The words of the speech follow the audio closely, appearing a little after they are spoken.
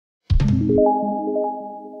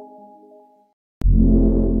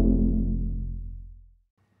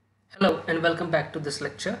Hello and welcome back to this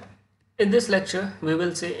lecture. In this lecture, we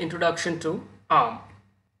will see Introduction to ARM.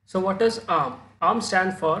 So what is ARM? ARM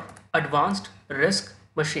stands for Advanced RISC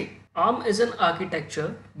Machine. ARM is an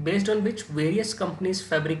architecture based on which various companies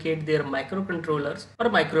fabricate their microcontrollers or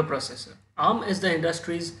microprocessor. ARM is the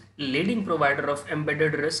industry's leading provider of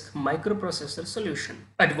embedded RISC microprocessor solution.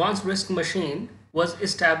 Advanced RISC Machine was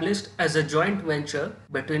established as a joint venture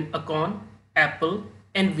between Acorn, Apple,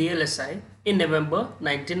 and VLSI in November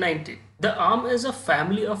 1990. The ARM is a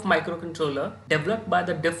family of microcontroller developed by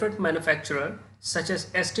the different manufacturers such as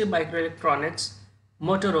ST Microelectronics,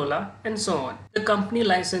 Motorola, and so on. The company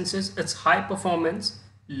licenses its high performance,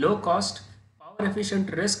 low cost, power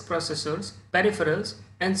efficient RISC processors, peripherals,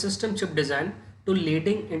 and system chip design to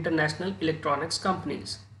leading international electronics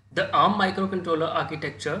companies. The ARM microcontroller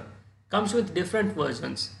architecture comes with different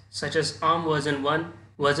versions such as ARM version 1,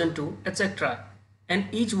 version 2, etc. And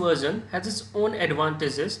each version has its own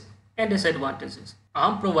advantages and disadvantages.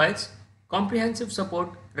 ARM provides comprehensive support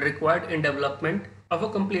required in development of a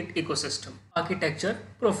complete ecosystem. Architecture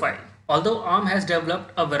profile. Although ARM has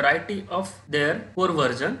developed a variety of their core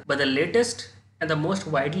version, but the latest and the most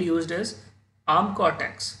widely used is ARM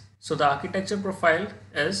Cortex. So the architecture profile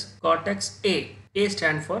is Cortex A. A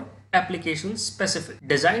stands for application specific,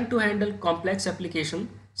 designed to handle complex applications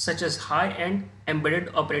such as high-end embedded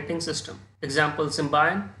operating system. Example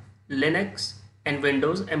Symbian, Linux, and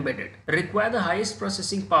Windows embedded. Require the highest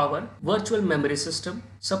processing power, virtual memory system,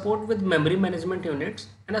 support with memory management units,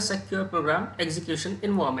 and a secure program execution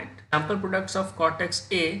environment. Sample products of Cortex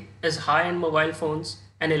A is high-end mobile phones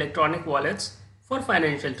and electronic wallets for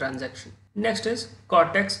financial transaction. Next is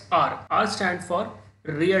Cortex R. R stands for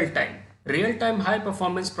real-time. Real-time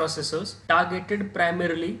high-performance processors targeted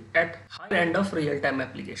primarily at high end of real-time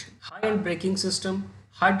application. High-end braking system,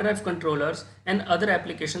 hard drive controllers, and other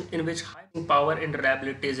applications in which high power and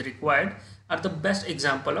reliability is required are the best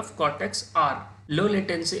example of Cortex R. Low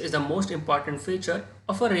latency is the most important feature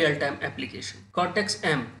of a real-time application.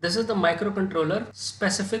 Cortex-M. This is the microcontroller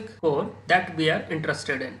specific core that we are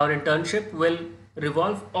interested in. Our internship will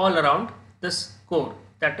revolve all around this core,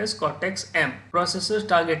 that is Cortex-M. Processors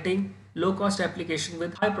targeting low-cost application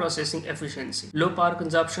with high processing efficiency, low power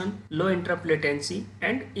consumption, low interrupt latency,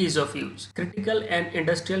 and ease of use. Critical and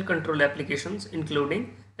industrial control applications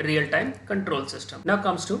including real-time control system. Now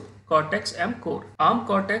comes to Cortex-M Core. ARM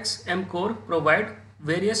Cortex-M Core provide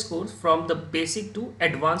various cores from the basic to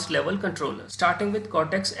advanced level controller, starting with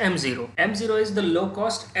Cortex-M0. M0 is the low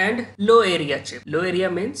cost and low area chip. Low area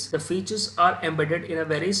means the features are embedded in a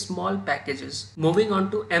very small packages. Moving on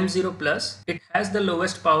to M0 Plus, it has the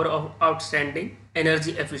lowest power of outstanding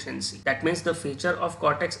energy efficiency. That means the feature of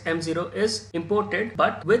Cortex-M0 is imported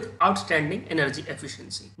but with outstanding energy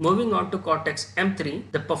efficiency. Moving on to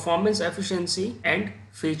Cortex-M3, the performance efficiency and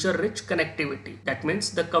feature rich connectivity. That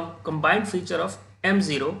means the combined feature of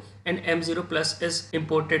M0 and M0 Plus is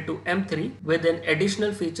imported to M3 with an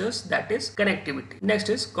additional features, that is connectivity. Next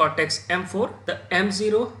is Cortex-M4, the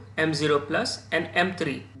M0, M0 Plus and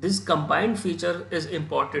M3. This combined feature is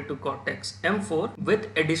imported to Cortex-M4 with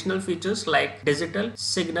additional features like digital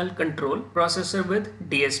signal control, processor with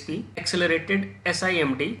DSP, accelerated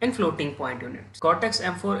SIMD and floating point units.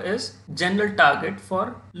 Cortex-M4 is general target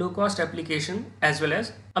for low cost application as well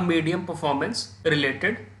as a medium performance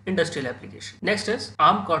related industrial application. Next is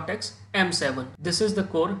ARM Cortex-M7. This is the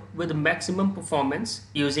core with maximum performance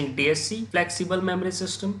using DSC, flexible memory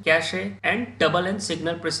system, cache and double and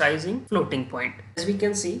signal precising floating point. As we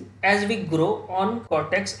can see, as we grow on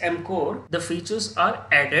Cortex-M Core, the features are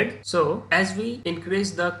added. So as we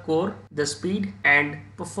increase the core, the speed and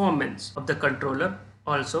performance of the controller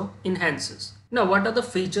also enhances. Now, what are the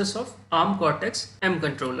features of ARM Cortex-M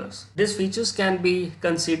controllers? These features can be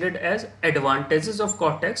considered as advantages of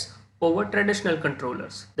Cortex over traditional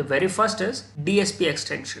controllers. The very first is DSP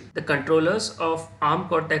extension. The controllers of ARM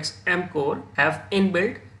Cortex-M Core have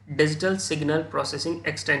inbuilt digital signal processing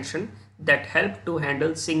extension that help to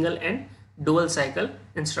handle single and dual cycle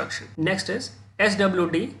instruction. Next is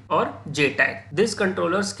SWD or JTAG. These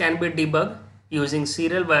controllers can be debugged using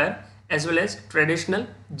serial wire as well as traditional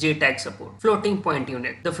JTAG support. Floating point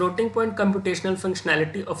unit. The floating point computational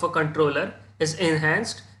functionality of a controller is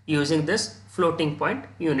enhanced using this floating point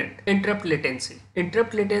unit. Interrupt latency.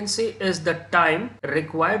 Interrupt latency is the time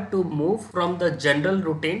required to move from the general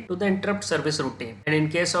routine to the interrupt service routine. And in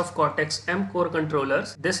case of Cortex-M Core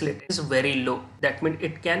controllers, this latency is very low. That means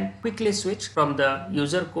it can quickly switch from the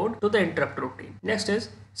user code to the interrupt routine. Next is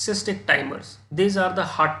SysTick timers. These are the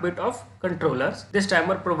heartbeat of controllers. This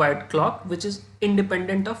timer provides clock which is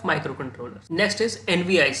independent of microcontrollers. Next is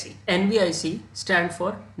NVIC. NVIC stands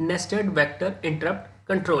for Nested Vector Interrupt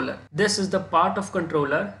Controller. This is the part of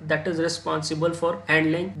controller that is responsible for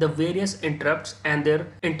handling the various interrupts and their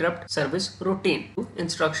interrupt service routine to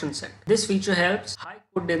instruction set. This feature helps high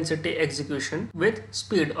code density execution with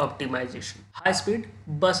speed optimization. High speed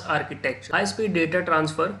bus architecture. High speed data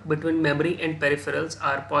transfer between memory and peripherals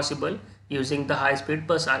are possible using the high-speed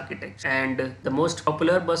bus architecture, and the most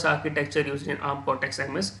popular bus architecture used in ARM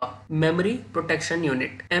Cortex-M is memory protection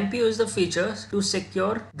unit. MPU is the feature to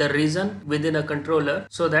secure the region within a controller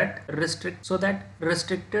so that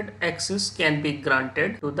restricted access can be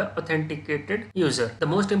granted to the authenticated user. The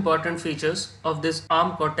most important features of this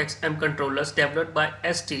ARM Cortex-M controllers developed by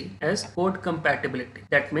ST is code compatibility.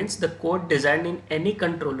 That means the code designed in any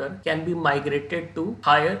controller can be migrated to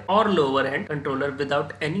higher or lower end controller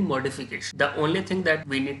without any modification. The only thing that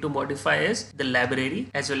we need to modify is the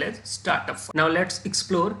library as well as startup. Now let's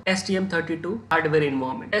explore STM32 hardware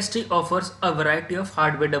environment. ST offers a variety of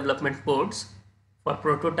hardware development boards for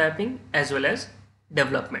prototyping as well as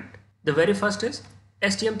development. The very first is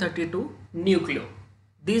STM32 Nucleo.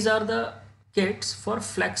 These are the kits for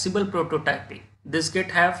flexible prototyping. This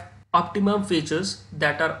kit have optimum features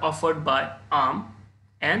that are offered by ARM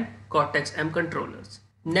and Cortex-M controllers.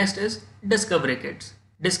 Next is Discovery kits.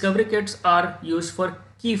 Discovery kits are used for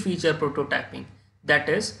key feature prototyping. That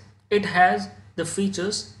is, it has the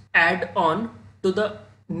features add on to the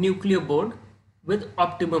Nucleo board with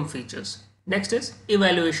optimum features. Next is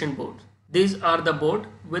evaluation boards. These are the board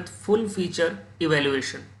with full feature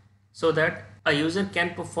evaluation so that a user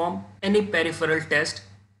can perform any peripheral test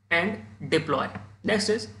and deploy. Next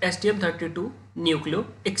is STM32 Nucleo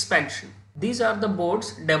expansion. These are the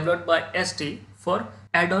boards developed by ST for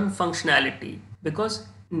add-on functionality, because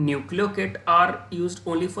Nucleo kit are used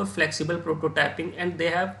only for flexible prototyping and they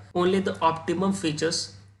have only the optimum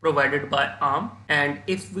features provided by ARM, and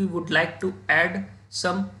if we would like to add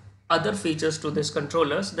some other features to these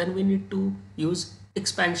controllers, then we need to use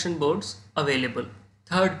expansion boards available.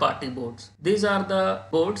 Third-party boards. These are the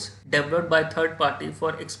boards developed by third party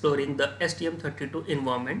for exploring the STM32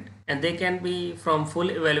 environment, and they can be from full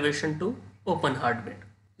evaluation to open hardware.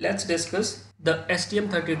 Let's discuss the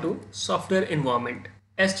STM32 software environment.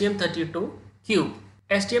 STM32 Cube.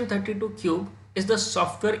 STM32 Cube is the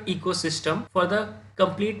software ecosystem for the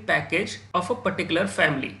complete package of a particular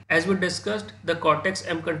family. As we discussed, the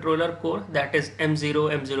Cortex-M controller core, that is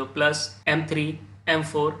M0, M0 Plus, M3,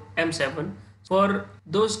 M4, M7. For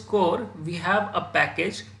those core, we have a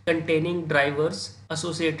package containing drivers,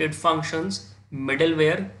 associated functions,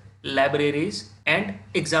 middleware, libraries, and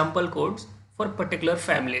example codes for particular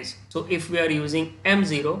families. So if we are using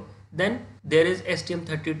M0, then there is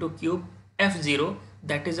STM32 Cube F0,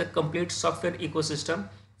 that is a complete software ecosystem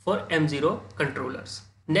for M0 controllers.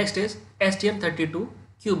 Next is STM32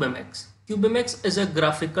 CubeMX. CubeMX is a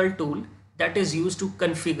graphical tool that is used to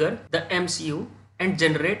configure the MCU and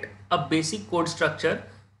generate a basic code structure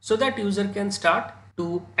so that user can start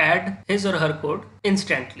to add his or her code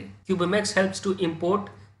instantly. CubeMX helps to import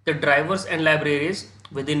the drivers and libraries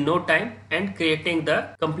within no time and creating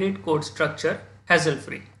the complete code structure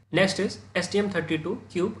hassle-free. Next is STM32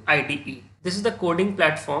 Cube IDE. This is the coding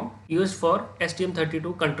platform used for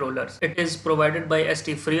STM32 controllers. It is provided by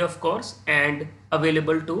ST free of course and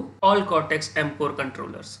available to all Cortex-M Core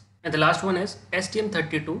controllers. And the last one is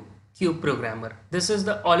STM32 Cube Programmer. This is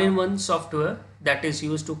the all-in-one software that is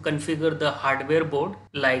used to configure the hardware board,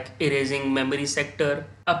 like erasing memory sector,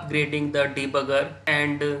 upgrading the debugger,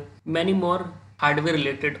 and many more hardware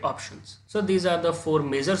related options. So these are the 4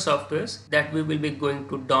 major softwares that we will be going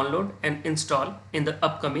to download and install in the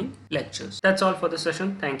upcoming lectures. That's all for the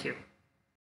session. Thank you.